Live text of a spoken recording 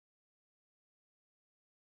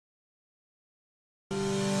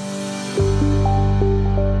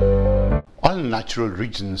All natural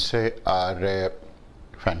regions are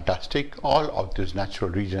fantastic. All of these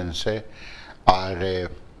natural regions are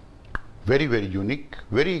very unique,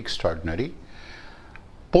 very extraordinary.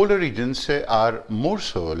 Polar regions are more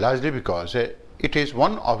so largely because it is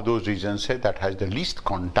one of those regions that has the least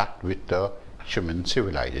contact with the human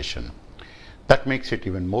civilization. That makes it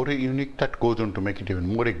even more unique. That goes on to make it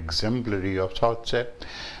even more exemplary of sorts,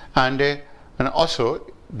 and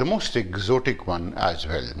also the most exotic one as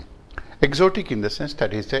well. Exotic in the sense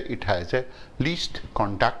that is it has least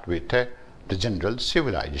contact with the general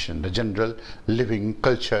civilization, the general living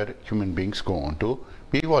culture human beings go on to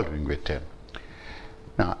be evolving with.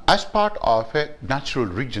 Now, as part of a natural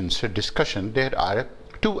regions discussion, there are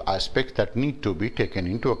two aspects that need to be taken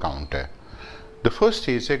into account. The first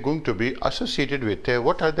is going to be associated with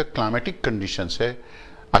what are the climatic conditions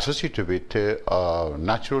associated with a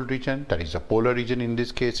natural region, that is a polar region in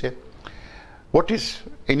this case. What is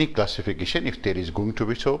any classification if there is going to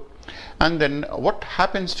be so, and then what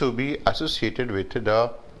happens to be associated with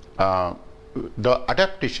the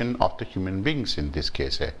adaptation of the human beings in this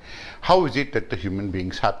case. How is it that the human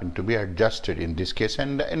beings happen to be adjusted in this case,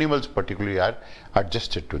 and the animals particularly are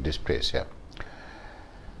adjusted to this place.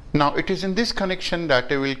 Now it is in this connection that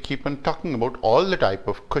I will keep on talking about all the type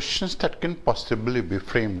of questions that can possibly be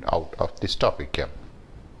framed out of this topic.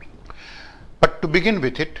 But to begin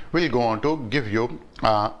with it, we'll go on to give you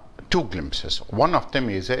two glimpses. One of them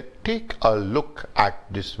is take a look at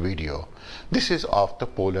this video. This is of the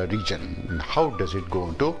polar region, and how does it go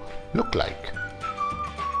on to look like?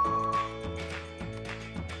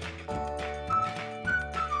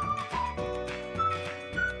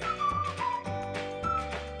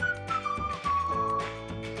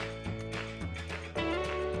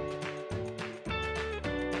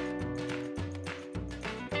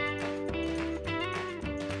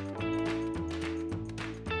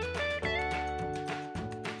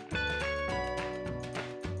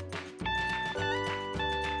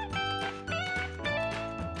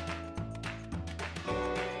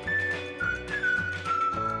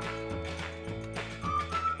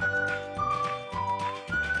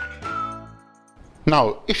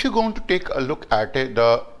 Now, if you're going to take a look at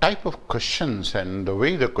the type of questions and the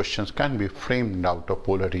way the questions can be framed out of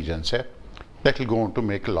polar regions, that will go on to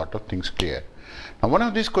make a lot of things clear. Now, one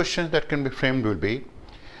of these questions that can be framed will be,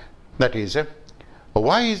 that is,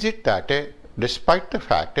 why is it that despite the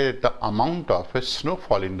fact that the amount of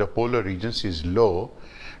snowfall in the polar regions is low,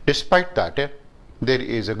 despite that there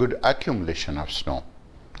is a good accumulation of snow?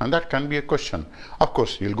 And that can be a question. Of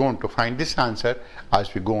course, you'll go on to find this answer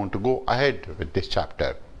as we go on to go ahead with this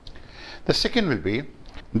chapter. The second will be,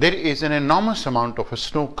 there is an enormous amount of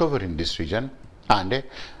snow cover in this region, and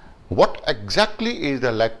what exactly is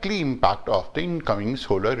the likely impact of the incoming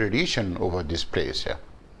solar radiation over this place?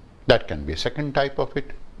 That can be a second type of it.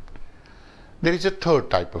 There is a third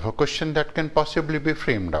type of a question that can possibly be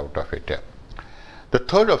framed out of it. The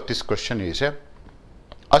third of this question is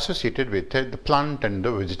associated with the plant and the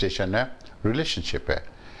vegetation relationship.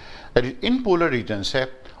 That is, in polar regions,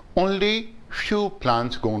 only few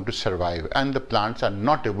plants going to survive, and the plants are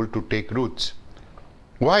not able to take roots.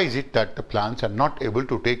 Why is it that the plants are not able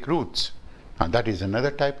to take roots? And that is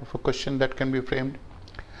another type of a question that can be framed.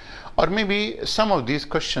 Or maybe some of these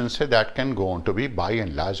questions that can go on to be by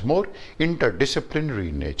and large more interdisciplinary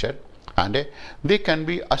in nature, and they can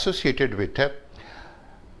be associated with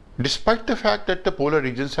despite the fact that the polar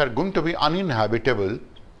regions are going to be uninhabitable,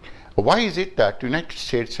 why is it that United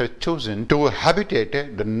States has chosen to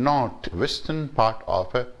habitate the northwestern part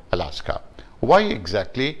of Alaska? Why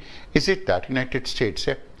exactly is it that United States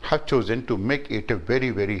have chosen to make it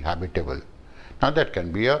very habitable? Now that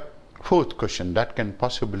can be a fourth question that can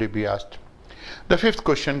possibly be asked. The fifth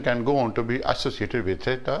question can go on to be associated with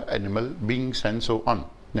the animal beings and so on.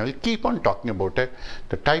 Now we'll keep on talking about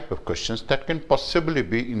the type of questions that can possibly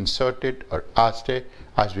be inserted or asked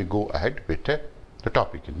as we go ahead with the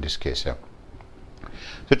topic in this case.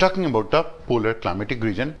 So talking about the polar climatic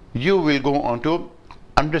region, you will go on to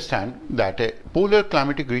understand that a polar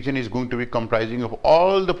climatic region is going to be comprising of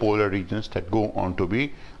all the polar regions that go on to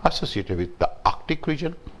be associated with the Arctic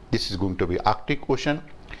region. This is going to be Arctic Ocean.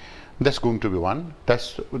 That's going to be one.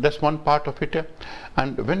 That's one part of it.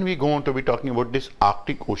 And when we go on to be talking about this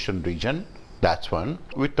Arctic Ocean region, that's one.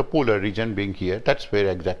 With the polar region being here, that's where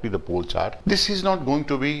exactly the poles are. This is not going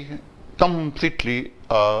to be completely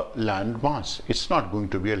a land mass. It's not going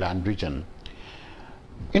to be a land region.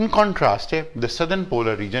 In contrast, the southern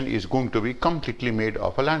polar region is going to be completely made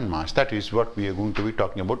of a land mass. That is what we are going to be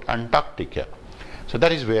talking about, Antarctica. So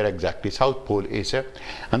that is where exactly South Pole is,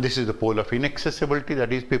 and this is the pole of inaccessibility,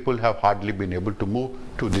 that is people have hardly been able to move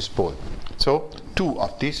to this pole. So two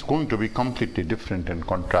of these going to be completely different and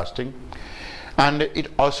contrasting. And it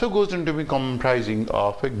also goes into be comprising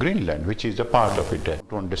of Greenland, which is a part of it.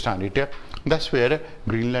 To understand it, that's where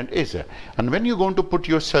Greenland is. And when you're going to put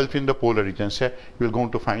yourself in the polar regions, you're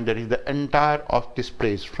going to find that is the entire of this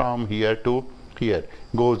place from here to here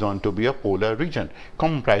goes on to be a polar region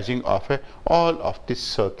comprising of all of this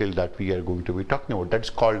circle that we are going to be talking about. That's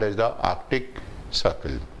called as the Arctic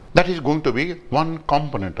Circle. That is going to be one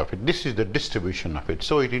component of it. This is the distribution of it.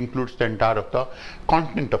 So it includes the entire of the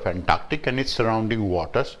continent of Antarctic and its surrounding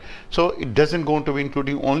waters. So it doesn't going to be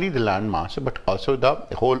including only the land mass, but also the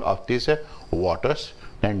whole of these waters,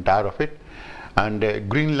 the entire of it, and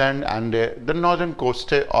Greenland and the northern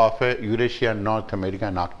coast of Eurasia, North America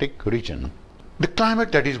and Arctic region. The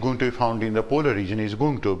climate that is going to be found in the polar region is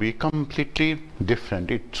going to be completely different.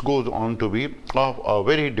 It goes on to be of a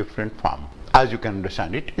very different form. As you can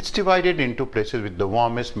understand it, it's divided into places with the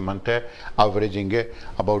warmest month averaging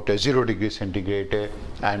about 0 degrees centigrade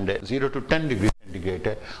and 0 to 10 degrees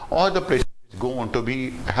centigrade. All the places go on to be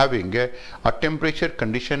having a temperature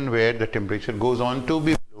condition where the temperature goes on to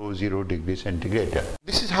be below 0 degrees centigrade.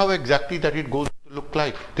 This is how exactly that it goes to look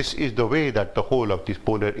like. This is the way that the whole of these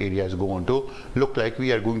polar areas go on to look like.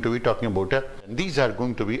 We are going to be talking about these are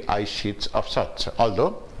going to be ice sheets of sorts,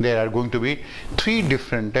 although there are going to be three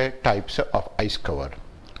different types of ice cover.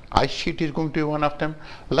 Ice sheet is going to be one of them,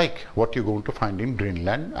 like what you're going to find in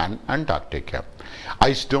Greenland and Antarctica.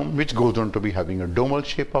 Ice dome, which goes on to be having a domal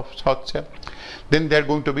shape of sorts. Then there are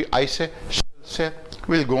going to be ice shells.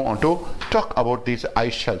 We'll go on to talk about these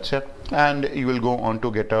ice shells and you will go on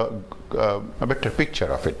to get a better picture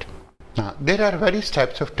of it. Now, there are various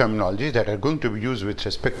types of terminologies that are going to be used with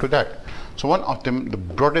respect to that. So one of them, the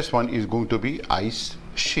broadest one, is going to be ice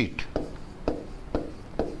sheet.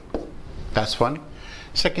 That's one.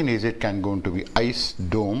 Second is it can go into be ice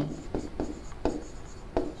dome.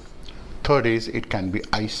 Third is it can be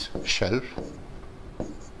ice shelf.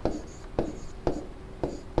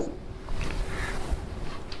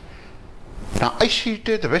 Now, ice sheet,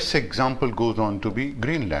 the best example goes on to be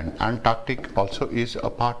Greenland. Antarctic also is a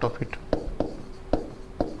part of it.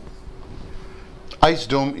 Ice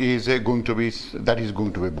dome is going to be, that is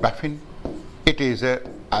going to be baffin. It is,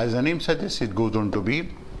 as the name suggests, it goes on to be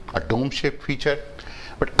a dome-shaped feature.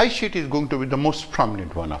 But ice sheet is going to be the most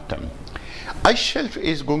prominent one of them. Ice shelf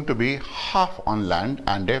is going to be half on land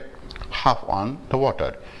and half on the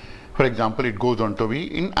water. For example, it goes on to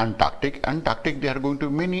be in Antarctic. Antarctic, there are going to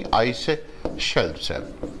be many ice shelves.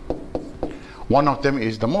 One of them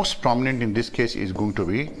is the most prominent in this case is going to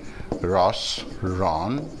be Ross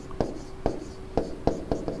Ron.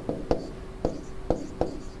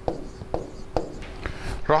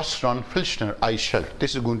 Ross-Ron-Filchner ice shelf.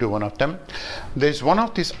 This is going to be one of them. There is one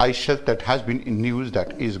of these ice shelf that has been in use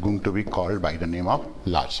that is going to be called by the name of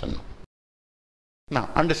Larsen. Now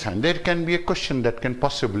understand, there can be a question that can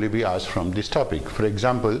possibly be asked from this topic. For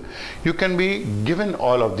example, you can be given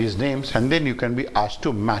all of these names and then you can be asked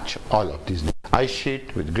to match all of these names. Ice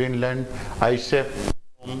sheet with Greenland, ice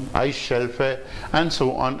shelf, and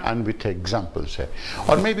so on, and with examples.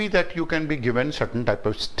 Or maybe that you can be given certain type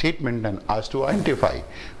of statement and asked to identify.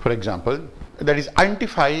 For example, that is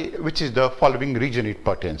identify which is the following region it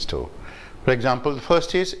pertains to. For example, the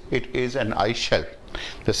first is it is an ice shelf.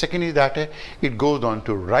 The second is that it goes on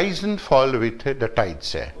to rise and fall with the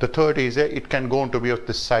tides. The third is it can go on to be of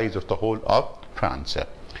the size of the whole of France.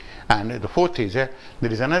 And the fourth is there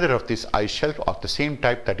is another of this ice shelf of the same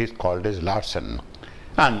type that is called as Larsen.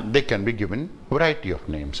 And they can be given variety of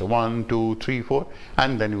names, 1, 2, 3, 4,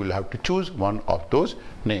 and then you will have to choose one of those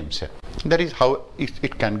names. That is how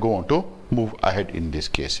it can go on to move ahead in this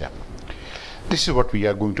case. This is what we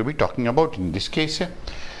are going to be talking about in this case.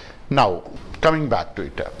 Now, coming back to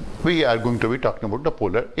it, we are going to be talking about the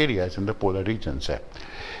polar areas and the polar regions.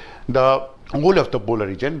 The whole of the polar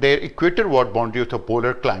region, their equator-ward boundary of the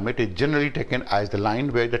polar climate is generally taken as the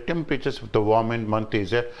line where the temperatures of the warmest month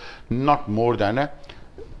is not more than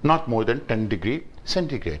 10 degrees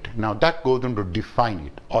centigrade. Now that goes on to define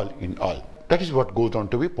it all in all. That is what goes on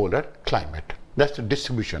to be polar climate. That's the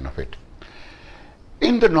distribution of it.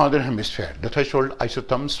 In the northern hemisphere, the threshold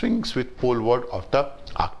isotherm swings with poleward of the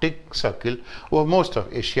Arctic Circle over most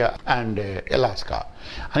of Asia and Alaska,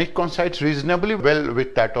 and it coincides reasonably well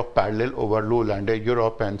with that of parallel over lowland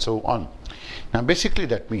Europe and so on. Now basically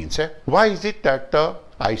that means, why is it that the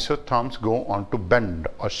isotherms go on to bend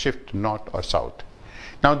or shift north or south?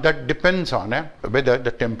 Now that depends on whether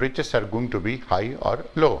the temperatures are going to be high or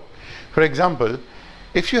low. For example,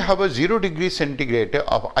 if you have a 0 degree centigrade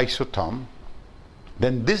of isotherm,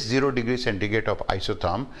 then this 0 degree centigrade of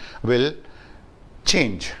isotherm will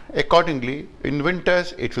change. Accordingly, in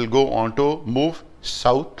winters it will go on to move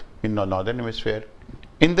south in the northern hemisphere.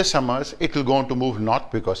 In the summers it will go on to move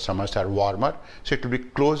north because summers are warmer, so it will be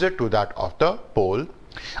closer to that of the pole.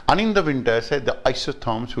 And in the winters the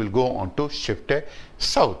isotherms will go on to shift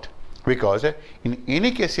south, because in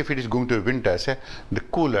any case if it is going to be winters, the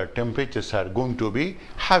cooler temperatures are going to be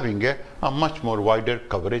having a much more wider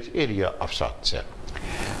coverage area of sorts.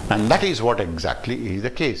 And that is what exactly is the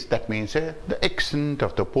case. That means the extent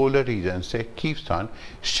of the polar regions keeps on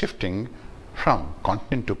shifting from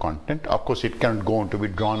continent to continent. Of course, it cannot go on to be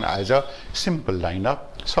drawn as a simple line of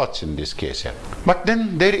sorts in this case. But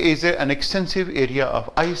then there is an extensive area of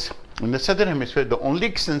ice. In the southern hemisphere, the only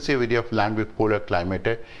extensive area of land with polar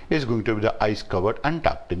climate is going to be the ice-covered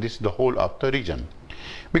Antarctic. This is the whole of the region,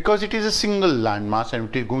 because it is a single landmass and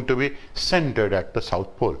it is going to be centered at the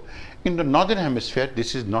South Pole. In the northern hemisphere,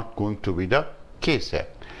 this is not going to be the case.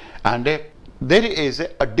 And there is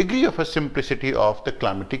a degree of a simplicity of the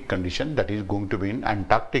climatic condition that is going to be in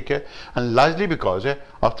Antarctica, and largely because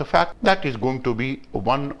of the fact that is going to be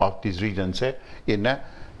one of these regions in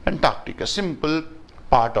Antarctica. Simple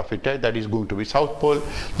part of it that is going to be South Pole.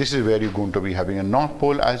 This is where you're going to be having a North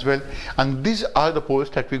Pole as well, and these are the poles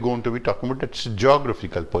that we're going to be talking about. That's a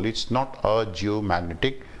geographical pole. It's not a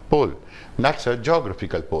geomagnetic pole. That's a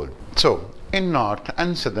geographical pole. So in north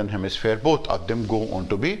and southern hemisphere, both of them go on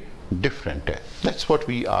to be different. That's what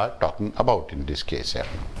we are talking about in this case.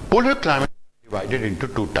 Polar climate is divided into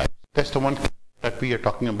two types. That's the one that we are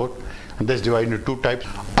talking about, and that's divided into two types: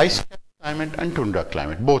 ice cap climate and tundra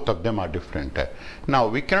climate. Both of them are different. Now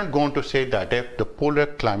we cannot go on to say that the polar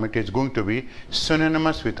climate is going to be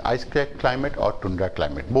synonymous with ice cap climate or tundra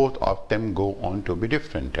climate. Both of them go on to be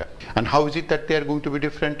different. And how is it that they are going to be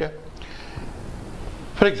different?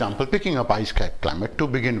 For example, picking up ice cap climate, to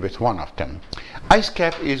begin with one of them. Ice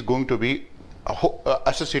cap is going to be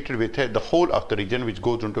associated with the whole of the region, which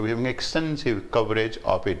goes on to be having extensive coverage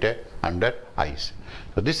of it under ice.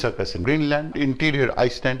 So this occurs in Greenland, interior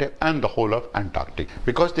Iceland, and the whole of Antarctic,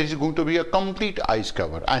 because there is going to be a complete ice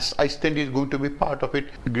cover. As Iceland is going to be part of it,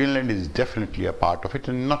 Greenland is definitely a part of it,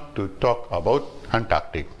 and not to talk about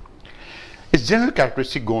Antarctic. Its general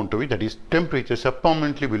characteristic going to be that is temperatures are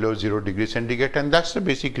permanently below 0 degrees centigrade, and that's the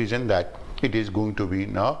basic reason that it is going to be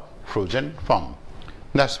in a frozen form.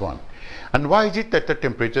 That's one. And why is it that the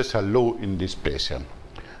temperatures are low in this place?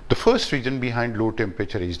 The first reason behind low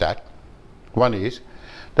temperature is that one is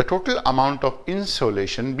the total amount of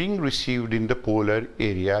insolation being received in the polar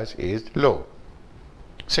areas is low.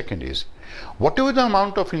 Second is, whatever the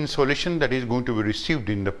amount of insolation that is going to be received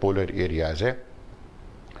in the polar areas,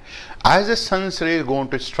 as the sun's rays go on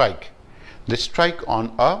to strike, they strike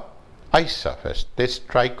on a ice surface, they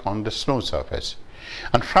strike on the snow surface,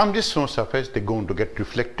 and from this snow surface they go on to get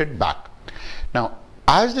reflected back. Now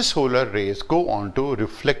as the solar rays go on to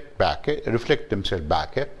reflect themselves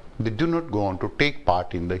back, they do not go on to take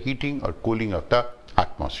part in the heating or cooling of the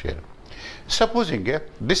atmosphere. Supposing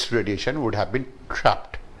this radiation would have been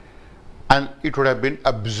trapped and it would have been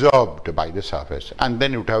absorbed by the surface, and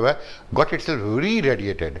then it would have got itself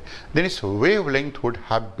re-radiated, then its wavelength would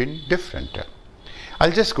have been different.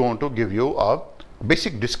 I'll just go on to give you a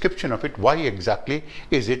basic description of it, why exactly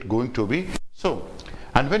is it going to be so.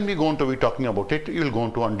 And when we go on to be talking about it, you will go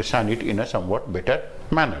on to understand it in a somewhat better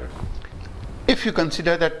manner. If you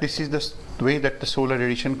consider that this is the way that the solar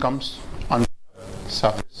radiation comes on the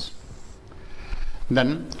surface,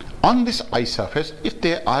 then on this ice surface, if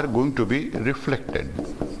they are going to be reflected,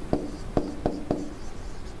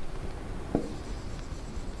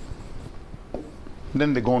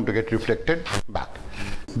 then they go on to get reflected back.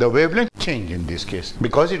 The wavelength change in this case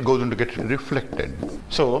because it goes on to get reflected.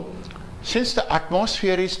 So since the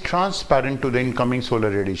atmosphere is transparent to the incoming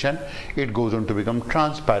solar radiation, it goes on to become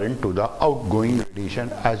transparent to the outgoing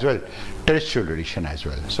radiation as well, terrestrial radiation as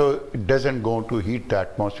well. So it doesn't go on to heat the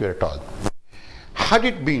atmosphere at all. Had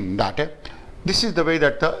it been that this is the way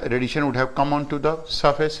that the radiation would have come onto the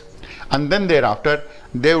surface, and then thereafter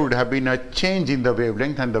there would have been a change in the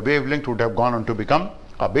wavelength, and the wavelength would have gone on to become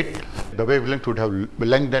a bit, the wavelength would have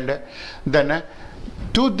lengthened, then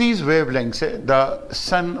to these wavelengths the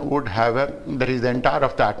sun would have that is the entire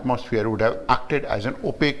of the atmosphere would have acted as an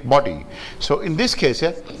opaque body. So in this case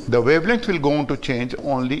the wavelength will go on to change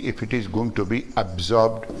only if it is going to be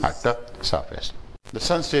absorbed at the surface. The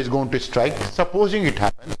sun's rays is going to strike. Supposing it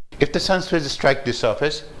happens, if the sun's rays strike the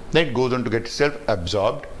surface, then it goes on to get itself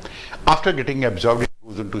absorbed. After getting absorbed, it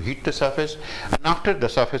goes on to heat the surface, and after the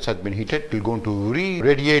surface has been heated, it will go on to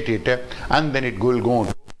re-radiate it, and then it will go on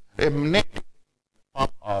to emanate in the form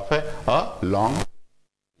of a long.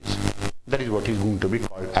 That is what is going to be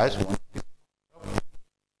called as one.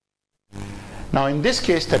 Now in this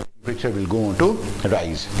case, the temperature will go on to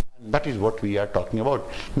rise. And that is what we are talking about.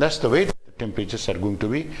 That's the way that the temperatures are going to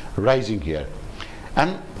be rising here.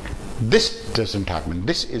 And this doesn't happen.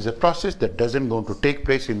 This is a process that doesn't going to take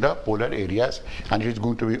place in the polar areas, and it is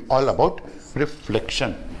going to be all about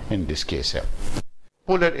reflection in this case.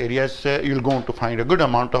 Polar areas, you'll go on to find a good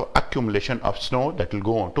amount of accumulation of snow that will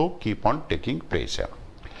go on to keep on taking place.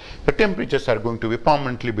 The temperatures are going to be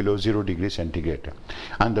permanently below 0 degrees centigrade.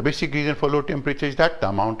 And the basic reason for low temperature is that the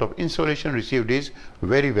amount of insolation received is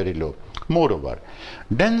very, very low. Moreover,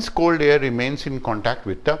 dense cold air remains in contact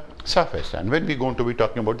with the surface. And when we're going to be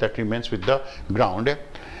talking about that remains with the ground,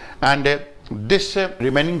 and this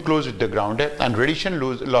remaining close with the ground and radiation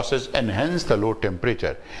losses enhance the low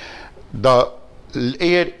temperature. The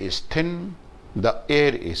air is thin, the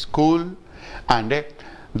air is cool, and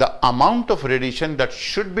the amount of radiation that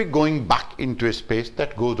should be going back into a space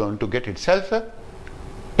that goes on to get itself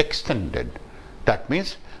extended. That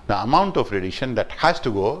means the amount of radiation that has to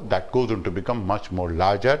go, that goes on to become much more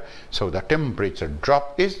larger. So the temperature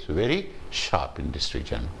drop is very sharp in this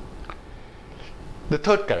region. The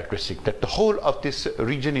third characteristic, that the whole of this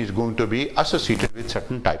region is going to be associated with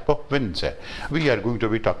certain type of winds. We are going to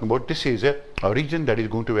be talking about, this is a region that is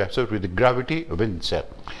going to be associated with the gravity winds.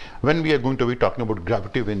 When we are going to be talking about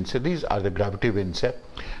gravity winds, these are the gravity winds.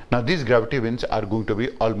 Now these gravity winds are going to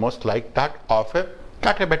be almost like that of a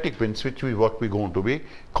katabatic winds, which is what we're going to be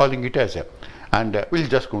calling it as. And we'll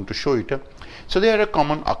just going to show it. So they are a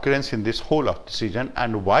common occurrence in this whole of this region.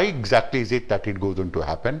 And why exactly is it that it goes on to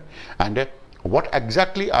happen? And what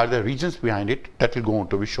exactly are the reasons behind it, that will go on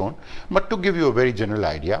to be shown. But to give you a very general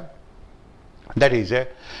idea, that is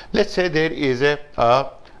let's say there is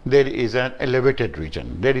an elevated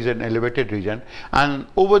region. There is an elevated region, and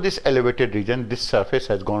over this elevated region, this surface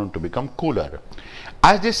has gone on to become cooler.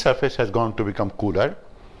 As this surface has gone to become cooler,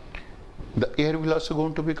 the air will also go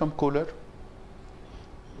on to become cooler.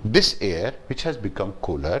 This air, which has become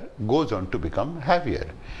cooler, goes on to become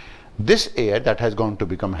heavier. This air that has gone to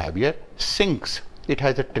become heavier sinks. It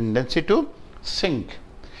has a tendency to sink.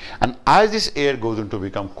 And as this air goes on to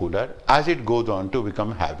become cooler, as it goes on to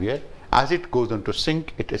become heavier, as it goes on to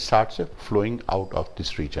sink, it starts flowing out of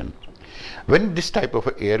this region. When this type of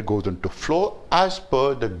air goes on to flow, as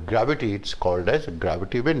per the gravity, it's called as a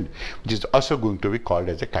gravity wind, which is also going to be called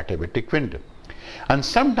as a katabatic wind. And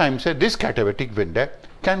sometimes this katabatic wind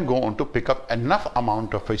can go on to pick up enough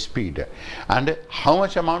amount of a speed. And how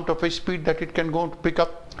much amount of a speed that it can go on to pick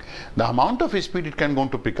up? The amount of a speed it can go on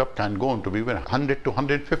to pick up can go on to be 100 to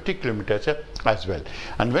 150 kilometers as well.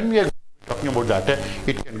 And when we are talking about that,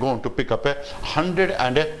 it can go on to pick up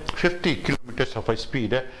 150 kilometers of a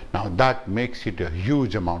speed. Now that makes it a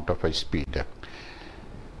huge amount of a speed.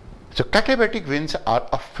 So katabatic winds are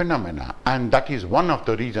a phenomena, and that is one of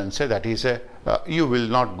the reasons that is you will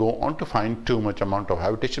not go on to find too much amount of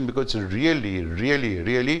habitation, because it's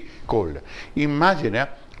really cold. Imagine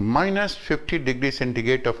minus 50 degrees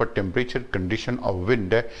centigrade of a temperature condition of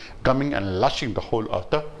wind coming and lashing the whole of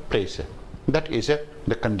the place. That is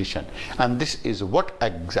the condition, and this is what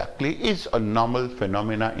exactly is a normal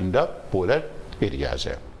phenomena in the polar areas.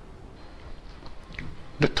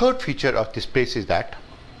 The third feature of this place is that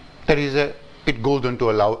it goes on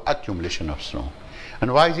to allow accumulation of snow.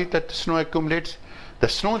 And why is it that the snow accumulates? The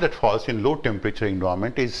snow that falls in low temperature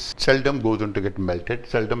environment is seldom goes on to get melted,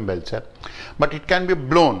 seldom melts, but it can be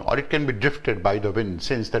blown or it can be drifted by the wind,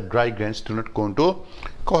 since the dry grains do not go on to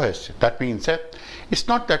coalesce. That means it's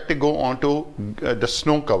not that they go on to the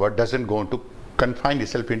snow cover doesn't go on to confine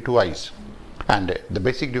itself into ice. And the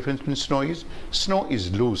basic difference between snow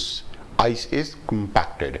is loose, ice is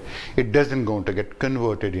compacted. It doesn't go on to get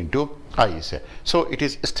converted into ice. So it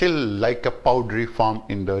is still like a powdery form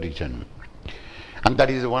in the region. And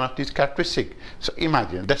that is one of these characteristics. So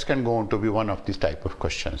imagine this can go on to be one of these type of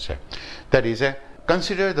questions. That is,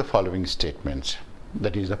 consider the following statements.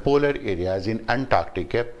 That is, the polar areas in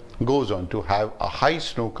Antarctica goes on to have a high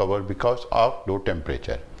snow cover because of low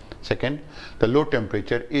temperature. Second, the low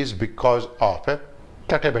temperature is because of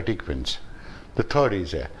katabatic winds. The third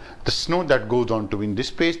is the snow that goes on to in this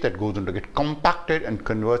space that goes on to get compacted and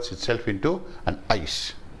converts itself into an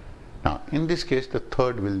ice. Now in this case the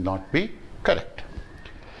third will not be correct.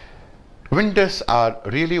 Winters are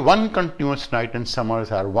really one continuous night and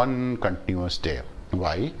summers are one continuous day.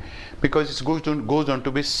 Why? Because it goes on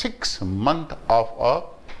to be 6 months of a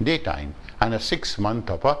daytime and a 6 months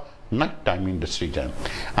of a night time in this region,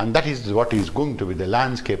 and that is what is going to be the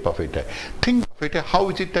landscape of it. Think of it, how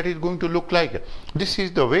is it that is going to look like? This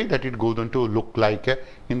is the way that it goes on to look like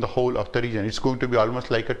in the whole of the region. It's going to be almost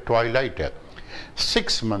like a twilight.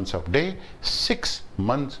 6 months of day, 6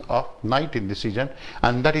 months of night in this region,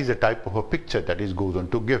 and that is the type of a picture that is goes on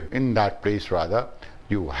to give. In that place rather,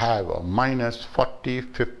 you have a minus 40,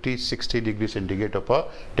 50, 60 degrees centigrade of a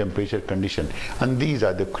temperature condition, and these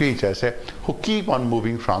are the creatures who keep on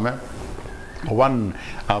moving from one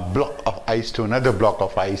block of ice to another block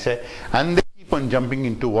of ice, and they keep on jumping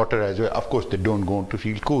into water as well. Of course, they don't go to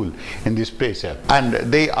feel cool in this place, and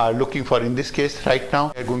they are looking for, in this case right now,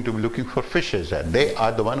 they are going to be looking for fishes. They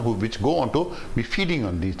are the one which go on to be feeding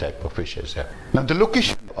on these type of fishes. Now the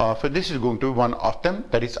location for this is going to be one of them,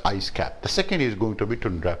 that is ice cap. The second is going to be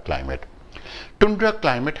tundra climate. Tundra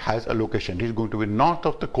climate has a location. It is going to be north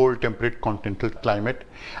of the cold temperate continental climate,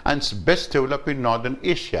 and it's best developed in northern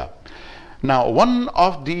Asia. Now one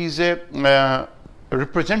of these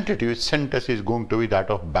representative centers is going to be that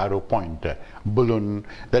of Barrow Point, Boulogne,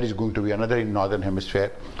 that is going to be another in northern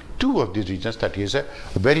hemisphere. Two of these regions that is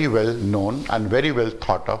very well known and very well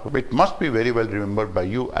thought of. It must be very well remembered by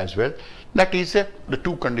you as well. That is the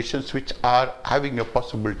two conditions which are having a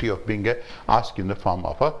possibility of being asked in the form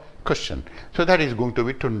of a question. So that is going to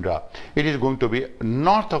be tundra. It is going to be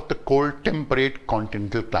north of the cold temperate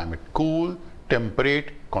continental climate. Cool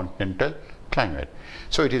temperate continental climate.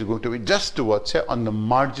 So it is going to be just towards on the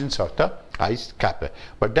margins of the ice cap.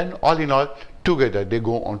 But then all in all, together they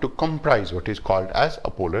go on to comprise what is called as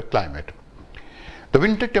a polar climate. The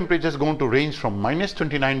winter temperature is going to range from minus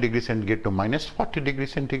 29 degrees centigrade to minus 40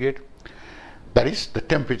 degrees centigrade. That is, the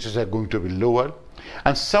temperatures are going to be lower.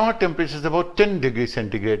 And summer temperature is about 10 degrees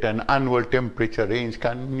centigrade, and annual temperature range,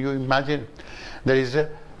 can you imagine? There is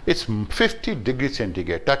it's 50 degrees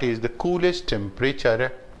centigrade. That is the coolest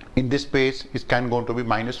temperature in this space is going to be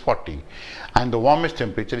minus 40, and the warmest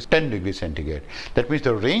temperature is 10 degrees centigrade. That means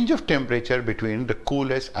the range of temperature between the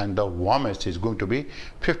coolest and the warmest is going to be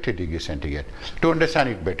 50 degrees centigrade. To understand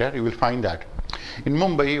it better, you will find that in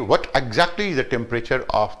Mumbai, what exactly is the temperature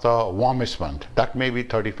of the warmest month? That may be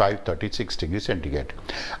 35, 36 degrees centigrade.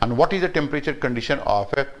 And what is the temperature condition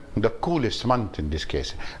of the coolest month in this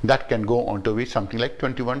case? That can go on to be something like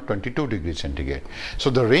 21, 22 degrees centigrade. So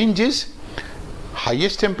the range is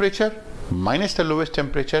highest temperature minus the lowest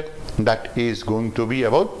temperature, that is going to be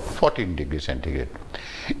about 14 degrees centigrade.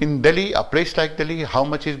 In Delhi, a place like Delhi, how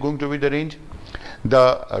much is going to be the range?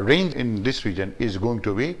 The range in this region is going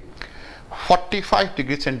to be 45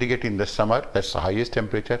 degrees centigrade in the summer, that's the highest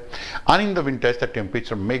temperature, and in the winters the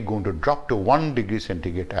temperature may go to drop to 1 degree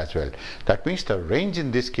centigrade as well. That means the range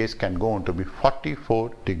in this case can go on to be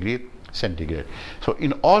 44 degrees centigrade. So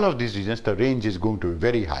in all of these regions the range is going to be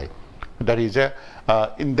very high. That is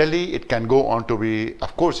in Delhi it can go on to be,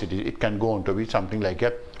 of course it can go on to be something like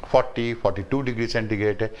 40, 42 degrees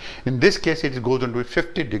centigrade. In this case it goes on to be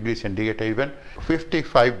 50 degrees centigrade, even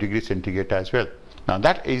 55 degrees centigrade as well. Now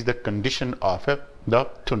that is the condition of the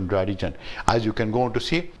tundra region. As you can go on to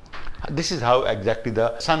see, this is how exactly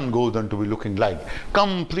the sun goes on to be looking like,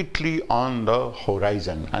 completely on the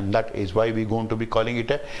horizon, and that is why we are going to be calling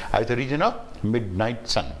it as the region of midnight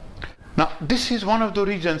sun. Now this is one of the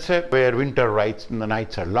regions where winter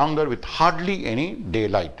nights are longer with hardly any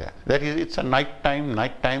daylight. That is, it's a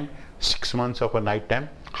nighttime, 6 months of a nighttime,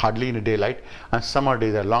 hardly any daylight, and summer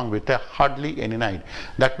days are long with hardly any night.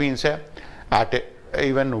 That means at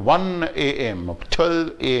even 1 a.m.,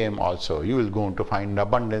 12 a.m. also, you will go on to find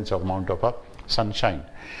abundance of amount of sunshine.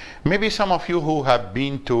 Maybe some of you who have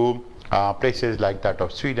been to places like that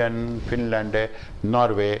of Sweden, Finland,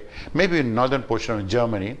 Norway, maybe in northern portion of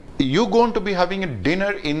Germany, you're going to be having a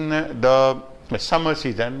dinner in the summer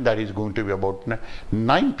season that is going to be about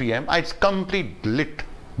 9 p.m. It's complete lit,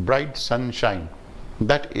 bright sunshine.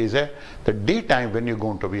 That is the daytime when you're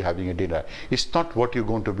going to be having a dinner. It's not what you're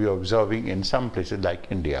going to be observing in some places like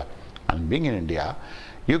India. And being in India,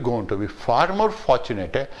 you're going to be far more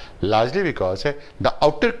fortunate, largely because the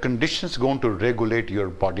outer conditions going to regulate your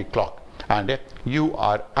body clock, and you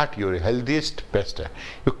are at your healthiest best.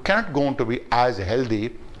 You cannot go on to be as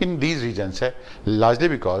healthy in these regions, largely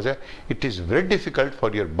because it is very difficult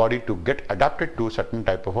for your body to get adapted to certain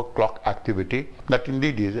type of a clock activity that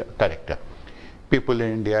indeed is correct. People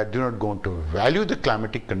in India do not go on to value the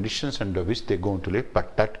climatic conditions under which they go on to live,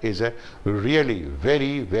 but that is really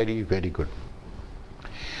very, very, very good.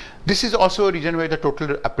 This is also a region where the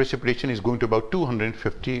total precipitation is going to about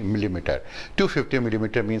 250 millimeter. 250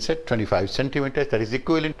 millimeter means 25 centimeters, that is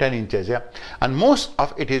equivalent 10 inches. Yeah? And most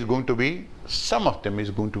of it is going to be, some of them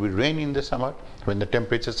is going to be rain in the summer when the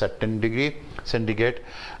temperatures are 10 degree centigrade,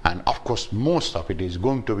 and of course most of it is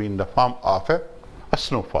going to be in the form of a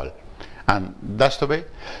snowfall. And that's the way.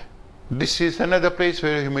 This is another place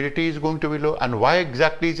where humidity is going to be low. And why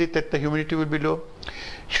exactly is it that the humidity will be low?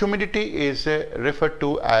 Humidity is referred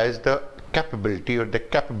to as the capability or the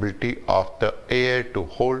capability of the air to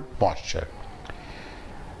hold moisture.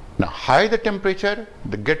 Now, higher the temperature,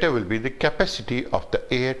 the greater will be the capacity of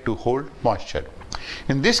the air to hold moisture.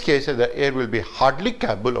 In this case, the air will be hardly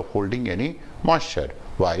capable of holding any moisture.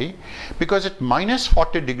 Why? Because at minus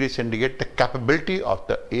 40 degrees centigrade, the capability of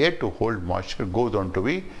the air to hold moisture goes on to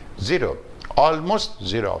be zero, almost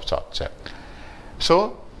zero of sorts.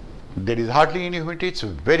 So, there is hardly any humidity, it's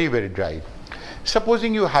very, very dry.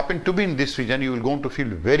 Supposing you happen to be in this region, you will going to feel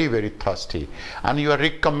very, very thirsty, and you are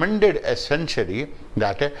recommended essentially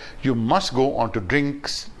that you must go on to drink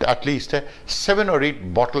at least 7 or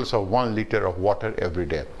 8 bottles of 1 liter of water every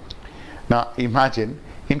day. Now imagine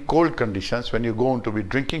in cold conditions, when you go on to be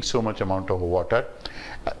drinking so much amount of water,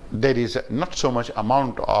 there is not so much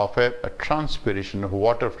amount of a transpiration of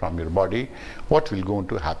water from your body. What will going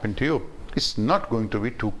to happen to you? It's not going to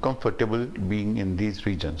be too comfortable being in these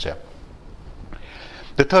regions.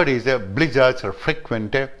 The third is blizzards are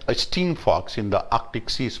frequent. Steam fogs in the Arctic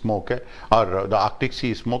Sea smoke, or the Arctic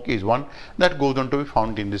Sea smoke is one that goes on to be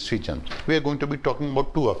found in this region. We are going to be talking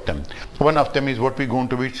about 2 of them. One of them is what we're going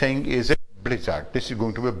to be saying is a blizzard. This is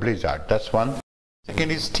going to be a blizzard. That's one.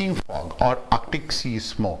 Second is steam fog or Arctic Sea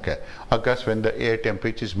smoke, occurs when the air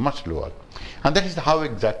temperature is much lower. And that is how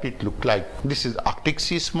exactly it looks like. This is Arctic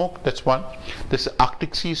Sea smoke, that's one. This is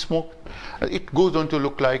Arctic Sea smoke. It goes on to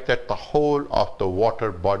look like that the whole of the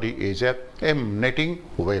water body is emanating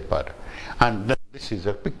vapor. And this is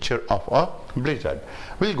a picture of a blizzard.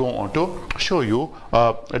 We'll go on to show you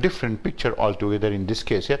a different picture altogether in this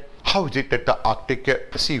case. How is it that the Arctic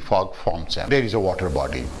sea fog forms? There is a water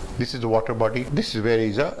body. This is the water body. This is where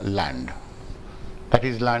is a land. That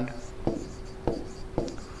is land.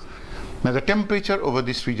 Now the temperature over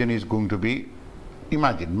this region is going to be,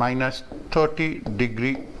 imagine, minus 30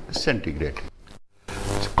 degree centigrade.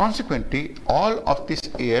 So consequently, all of this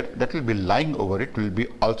air that will be lying over it will be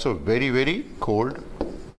also very, very cold.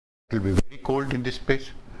 It will be very cold in this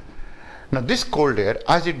place. Now this cold air,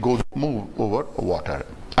 as it goes move over water,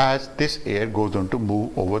 as this air goes on to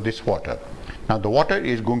move over this water. Now the water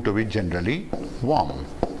is going to be generally warm.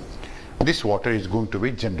 This water is going to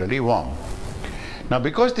be generally warm. Now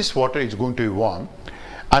because this water is going to be warm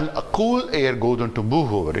and a cool air goes on to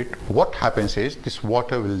move over it, what happens is this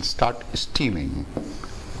water will start steaming.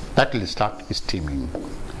 That will start steaming.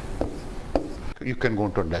 You can go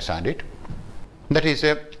on to understand it. That is,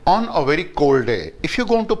 on a very cold day, if you're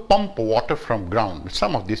going to pump water from ground,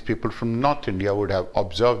 some of these people from North India would have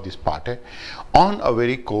observed this part. On a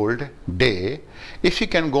very cold day, if you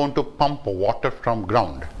can go on to pump water from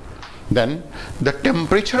ground, then the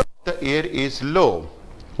temperature of the air is low,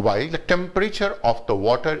 while the temperature of the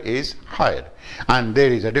water is higher. And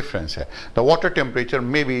there is a difference. The water temperature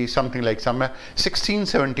may be something like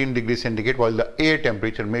 16-17 degrees centigrade, while the air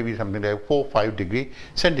temperature may be something like 4-5 degrees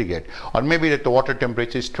centigrade. Or maybe that the water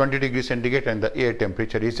temperature is 20 degrees centigrade and the air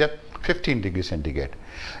temperature is 15 degrees centigrade.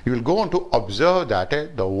 You will go on to observe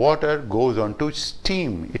that the water goes on to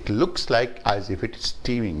steam. It looks like as if it is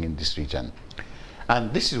steaming in this region.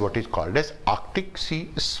 And this is what is called as Arctic Sea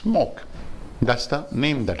smoke. That's the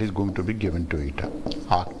name that is going to be given to it.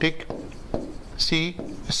 Arctic Sea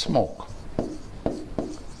smoke.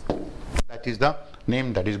 That is the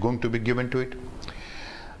name that is going to be given to it.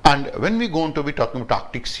 And when we go on to be talking about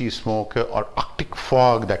Arctic Sea smoke or Arctic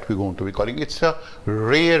fog that we're going to be calling, it's a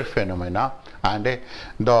rare phenomena, and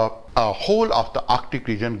the whole of the Arctic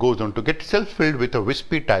region goes on to get self-filled with a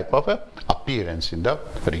wispy type of appearance in the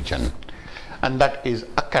region. And that is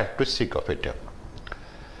a characteristic of it.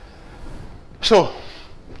 So,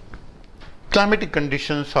 climatic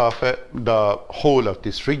conditions of the whole of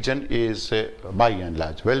this region is by and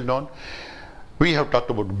large well known. We have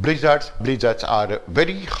talked about blizzards. Blizzards are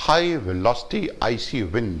very high velocity icy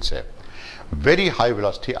winds. Very high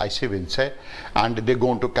velocity icy winds, and they're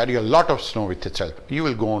going to carry a lot of snow with itself. You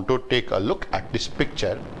will go on to take a look at this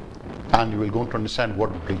picture and you will go on to understand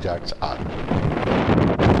what blizzards are.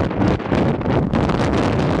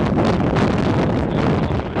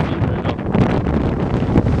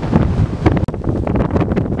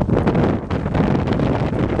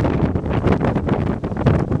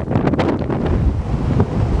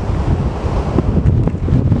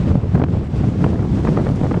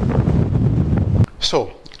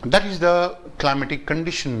 That is the climatic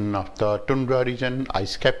condition of the tundra region,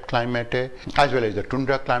 ice cap climate, as well as the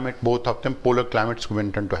tundra climate. Both of them, polar climates,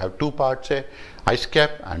 went on to have two parts, ice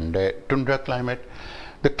cap and tundra climate.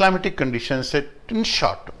 The climatic conditions, in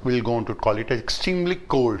short, we'll go on to call it as extremely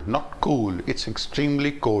cold, not cool. It's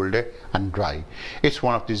extremely cold and dry. It's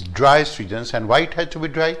one of these driest regions. And why it has to be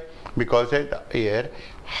dry? Because the air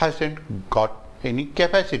hasn't got any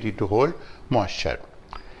capacity to hold moisture.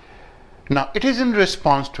 Now, it is in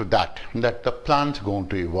response to that the plants going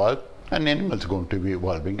to evolve and animals going to be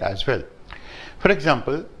evolving as well. For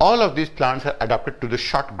example, all of these plants are adapted to the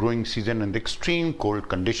short growing season and the extreme cold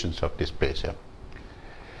conditions of this place.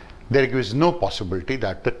 There is no possibility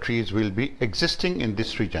that the trees will be existing in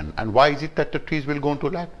this region. And why is it that the trees will go into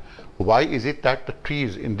lack? Why is it that the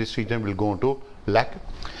trees in this region will go into lack?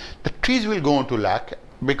 The trees will go into lack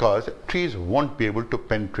because trees won't be able to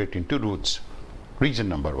penetrate into roots. Reason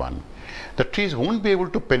number one. The trees won't be able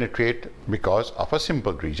to penetrate because of a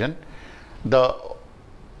simple reason. The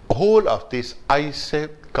whole of this ice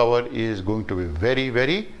cover is going to be very,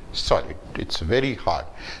 very solid. It's very hard.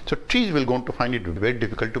 So trees will going to find it very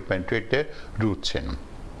difficult to penetrate their roots in.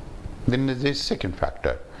 Then there is a second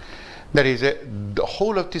factor. That is, the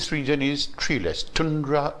whole of this region is treeless.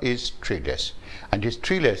 Tundra is treeless, and is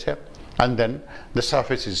treeless, and then the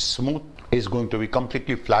surface is smooth, is going to be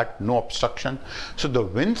completely flat, no obstruction. So the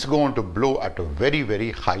winds go on to blow at a very,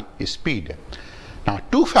 very high speed. Now,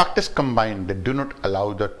 two factors combined that do not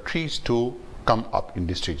allow the trees to come up in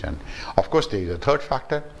this region. Of course, there is a third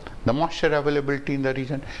factor, the moisture availability in the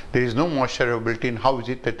region. There is no moisture availability, and how is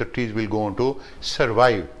it that the trees will go on to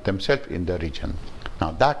survive themselves in the region?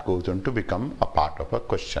 Now, that goes on to become a part of a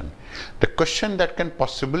question. The question that can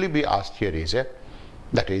possibly be asked here is,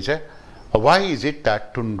 why is it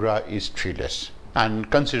that tundra is treeless? And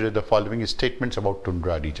consider the following statements about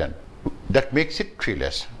tundra region that makes it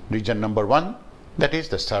treeless. Region number one, that is,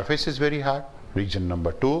 the surface is very hard. Region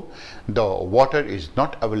number two, the water is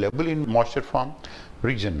not available in moisture form.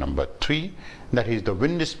 Region number three, that is, the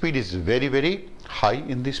wind speed is very, very high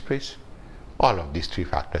in this place. All of these three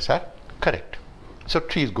factors are correct. So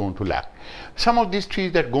trees going to lack. Some of these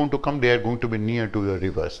trees that are going to come, they are going to be near to the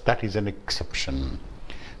rivers. That is an exception.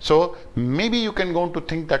 So maybe you can go on to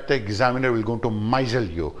think that the examiner will go to muzzle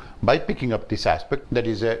you by picking up this aspect, that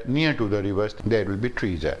is near to the rivers there will be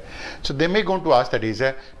trees. So they may go on to ask, that is,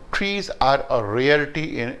 trees are a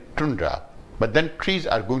rarity in tundra, but then trees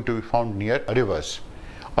are going to be found near rivers.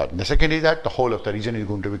 The second is that the whole of the region is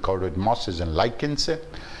going to be covered with mosses and lichens.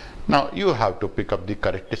 Now you have to pick up the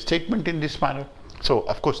correct statement in this manner. So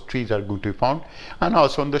of course trees are going to be found, and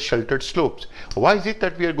also on the sheltered slopes. Why is it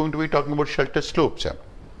that we are going to be talking about sheltered slopes?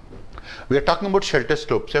 We are talking about sheltered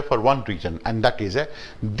slopes for one reason, and that is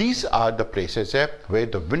these are the places where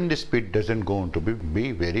the wind speed doesn't go on to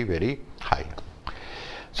be very, very high.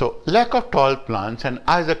 So lack of tall plants, and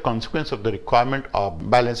as a consequence of the requirement of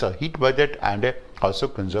balance a heat budget and also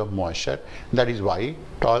conserve moisture, that is why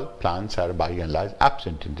tall plants are by and large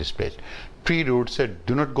absent in this place. Tree roots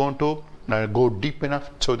do not go on to go deep enough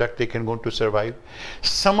so that they can go on to survive.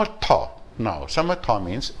 Summer thaw. Now summer thaw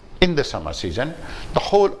means in the summer season, the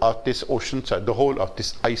whole of this ocean, the whole of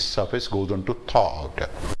this ice surface goes on to thaw out.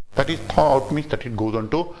 That is, thaw out means that it goes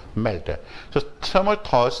on to melt. So summer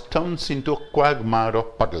thaws turns into a quagmire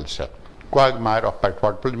of puddles. Quagmire of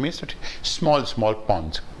puddles means that small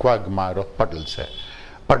ponds. Quagmire of puddles.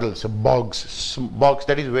 Puddles, bogs,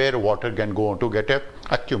 that is where water can go on to get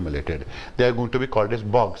accumulated. They are going to be called as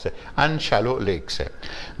bogs and shallow lakes.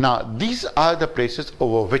 Now these are the places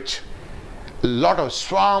over which a lot of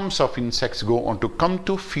swarms of insects go on to come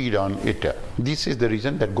to feed on it. This is the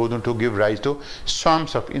reason that goes on to give rise to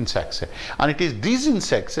swarms of insects. And it is these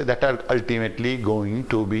insects that are ultimately going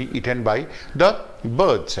to be eaten by the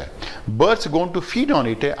birds. Birds go on to feed on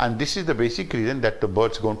it, and this is the basic reason that the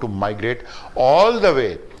birds go on to migrate all the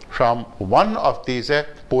way from one of these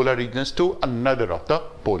polar regions to another of the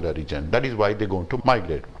polar region. That is why they go on to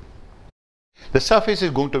migrate. The surface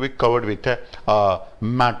is going to be covered with a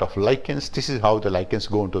mat of lichens. This is how the lichens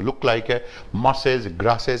go on to look like, mosses,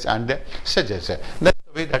 grasses and sedges. That's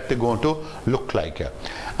the way that they go on to look like.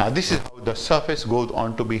 This is how the surface goes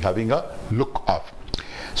on to be having a look of.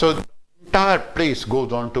 So the entire place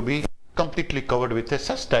goes on to be completely covered with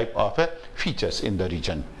such type of features in the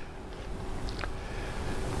region.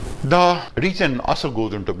 The region also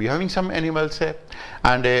goes on to be having some animals,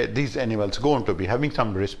 and these animals go on to be having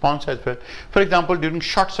some response as well. For example, during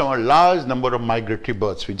short summer, large number of migratory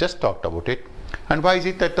birds, we just talked about it. And why is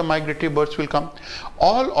it that the migratory birds will come?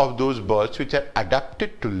 All of those birds which are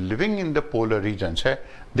adapted to living in the polar regions,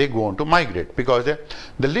 they go on to migrate, because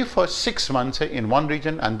they live for 6 months in one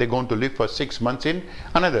region and they're going to live for 6 months in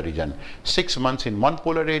another region. 6 months in one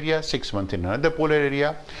polar area, 6 months in another polar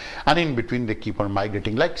area, and in between they keep on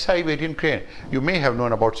migrating, like Siberian crane. You may have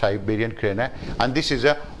known about Siberian crane, and this is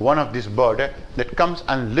one of these bird that comes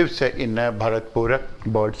and lives in Bharatpur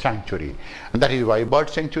bird sanctuary, and that is why bird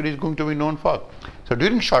sanctuary is going to be known for. So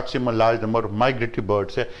during short summer, large number of migratory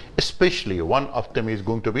birds, especially one of them is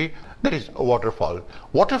going to be, that is a waterfall.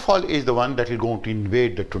 Waterfall is the one that is going to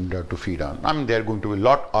invade the tundra to feed on. I mean, there are going to be a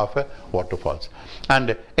lot of waterfalls.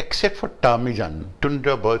 And except for ptarmigan,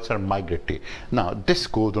 tundra birds are migratory. Now, this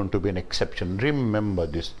goes on to be an exception. Remember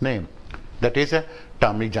this name. That is a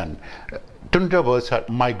ptarmigan. Tundra birds are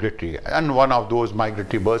migratory, and one of those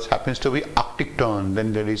migratory birds happens to be Arctic tern.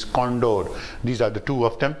 Then there is condor. These are the two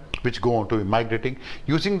of them which go on to be migrating,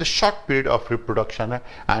 using the short period of reproduction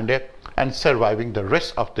and surviving the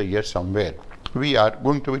rest of the year somewhere. We are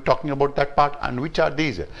going to be talking about that part. And which are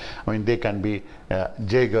these? I mean, they can be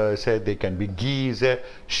jaegers, they can be geese,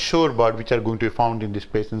 shorebird, which are going to be found in this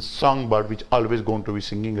place, and songbird, which always going to be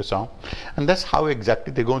singing a song. And that's how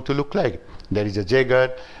exactly they're going to look like. There is a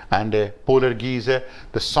jaeger and a polar geese,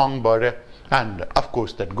 the songbird, and of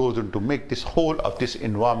course that goes on to make this whole of this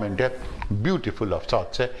environment beautiful of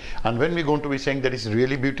sorts. And when we're going to be saying that is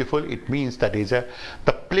really beautiful, it means that is the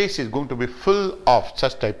place is going to be full of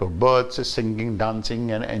such type of birds singing,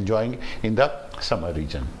 dancing and enjoying in the summer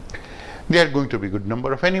region. There are going to be good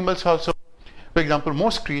number of animals also. For example,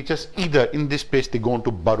 most creatures either in this place they go on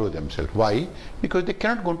to burrow themselves. Why? Because they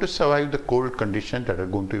cannot go on to survive the cold conditions that are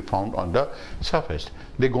going to be found on the surface.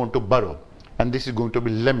 They go on to burrow. And this is going to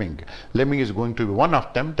be lemming. Lemming is going to be one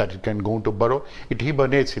of them that it can go into burrow. It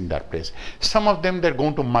hibernates in that place. Some of them they're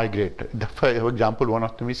going to migrate. For example, one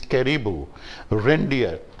of them is caribou,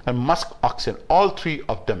 reindeer, and musk oxen. All three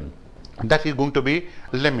of them. That is going to be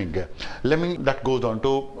lemming. Lemming that goes on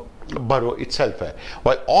to burrow itself.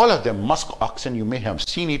 While all of them, musk oxen, you may have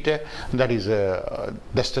seen it. That is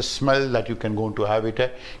that's the smell that you can go on to have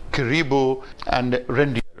it. Caribou and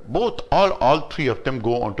reindeer. Both, all three of them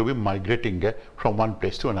go on to be migrating from one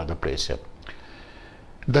place to another place.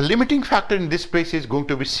 The limiting factor in this place is going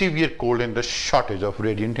to be severe cold and the shortage of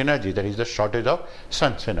radiant energy, that is the shortage of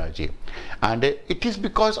sun's energy. And it is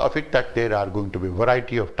because of it that there are going to be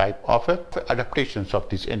variety of type of adaptations of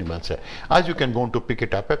these animals. As you can go on to pick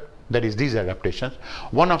it up, that is these adaptations.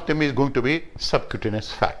 One of them is going to be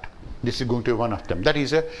subcutaneous fat. This is going to be one of them. That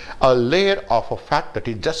is a layer of a fat that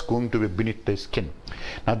is just going to be beneath the skin.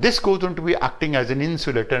 Now this goes on to be acting as an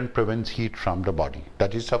insulator and prevents heat from the body.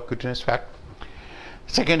 That is subcutaneous fat.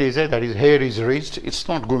 Second is that is hair is raised. It's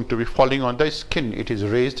not going to be falling on the skin. It is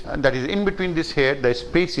raised, and that is in between this hair. The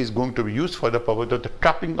space is going to be used for the purpose of the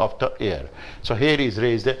trapping of the air. So hair is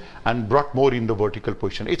raised and brought more in the vertical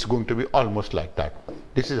position. It's going to be almost like that.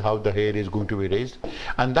 This is how the hair is going to be raised,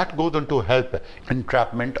 and that goes on to help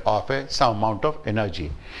entrapment of some amount of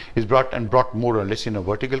energy. Is brought more or less in a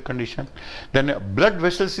vertical condition. Then blood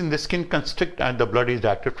vessels in the skin constrict, and the blood is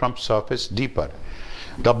directed from surface deeper.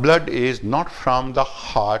 The blood is not from the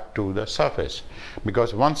heart to the surface,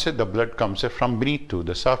 because once the blood comes from beneath to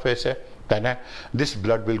the surface, then this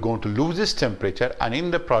blood will go on to lose its temperature, and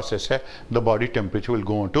in the process the body temperature will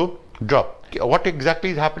go on to drop. What exactly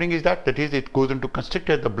is happening is that is it goes into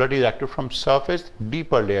constrictor. The blood is active from surface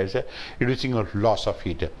deeper layers, reducing a loss of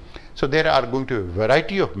heat. So there are going to be a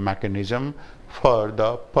variety of mechanism for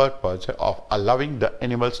the purpose of allowing the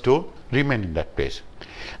animals to remain in that place.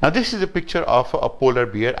 Now this is a picture of a polar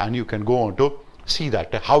bear, and you can go on to see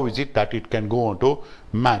that how is it that it can go on to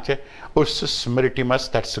match Ursus maritimus.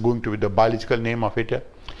 That's going to be the biological name of it. It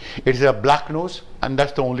is a black nose, and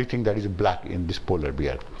that's the only thing that is black in this polar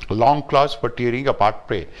bear. Long claws for tearing apart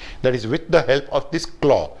prey. That is with the help of this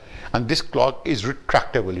claw, and this claw is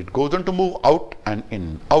retractable. It goes on to move out and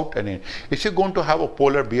in, out and in. If you're going to have a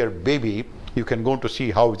polar bear baby, you can go on to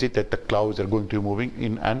see how is it that the claws are going to be moving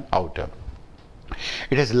in and out.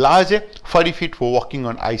 It has large furry feet for walking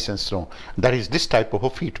on ice and snow. That is this type of a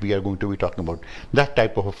feet we are going to be talking about. That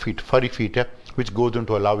type of a feet, furry feet, which goes on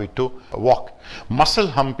to allow it to walk. Muscle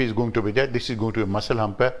hump is going to be there. This is going to be a muscle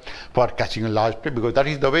hump for catching a large prey, because that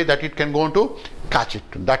is the way that it can go on to catch it.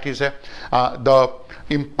 That is the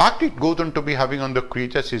impact it goes on to be having on the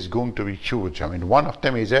creatures is going to be huge. I mean, one of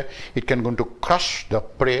them is it can go on to crush the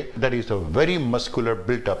prey. That is a very muscular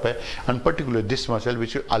built up, and particularly this muscle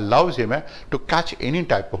which allows him to catch any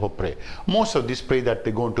type of a prey. Most of this prey that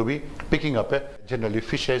they go on to be picking up generally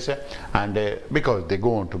fishes, and because they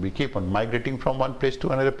go on to be keep on migrating from one place to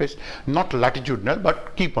another place, not latitudinal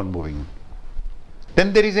but keep on moving.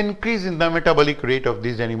 Then there is an increase in the metabolic rate of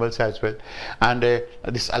these animals as well, and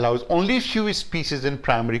this allows only few species in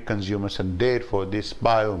primary consumers, and therefore this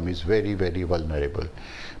biome is very, very vulnerable.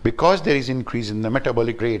 Because there is increase in the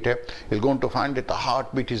metabolic rate, you're going to find that the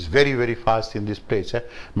heartbeat is very, very fast in this place.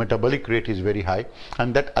 Metabolic rate is very high,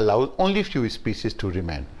 and that allows only few species to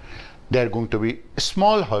remain. They are going to be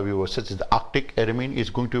small herbivores, such as the Arctic ermine is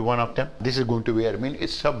going to be one of them. This is going to be ermine.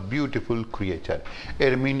 It's a beautiful creature.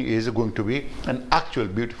 Ermine is going to be an actual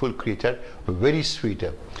beautiful creature, very sweet.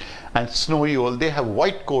 And snowy owl, they have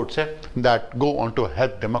white coats that go on to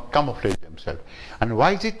help them camouflage themselves. And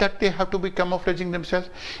why is it that they have to be camouflaging themselves?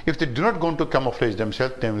 If they do not go on to camouflage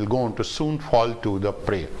themselves, they will go on to soon fall to the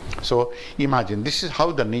prey. So imagine, this is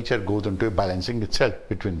how the nature goes on to balancing itself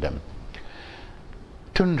between them.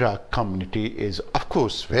 Tundra community is of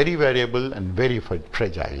course very variable and very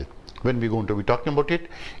fragile. When we're going to be talking about it,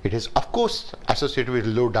 it is of course associated with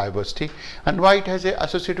low diversity. And why it has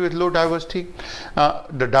associated with low diversity?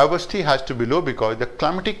 The diversity has to be low because the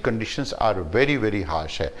climatic conditions are very, very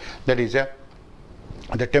harsh. That is,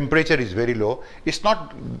 the temperature is very low. It's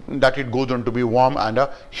not that it goes on to be warm and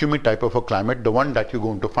a humid type of a climate, the one that you're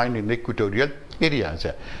going to find in the equatorial areas.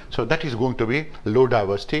 So that is going to be low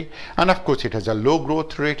diversity, and of course it has a low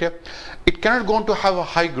growth rate. It cannot go on to have a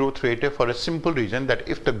high growth rate for a simple reason that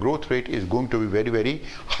if the growth rate is going to be very, very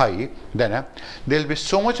high, then there will be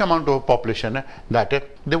so much amount of population that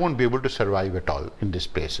they won't be able to survive at all in this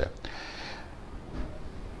place.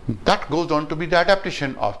 That goes on to be the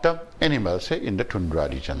adaptation of the animals in the tundra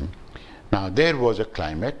region. Now there was a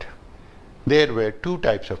climate. There were two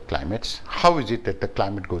types of climates. How is it that the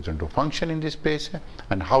climate goes into function in this place,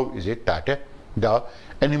 and how is it that the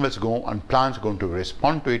animals go and plants going to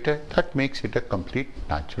respond to it? That makes it a complete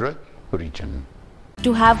natural region.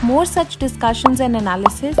 To have more such discussions and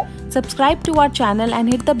analysis, subscribe to our channel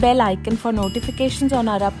and hit the bell icon for notifications on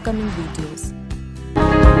our upcoming videos.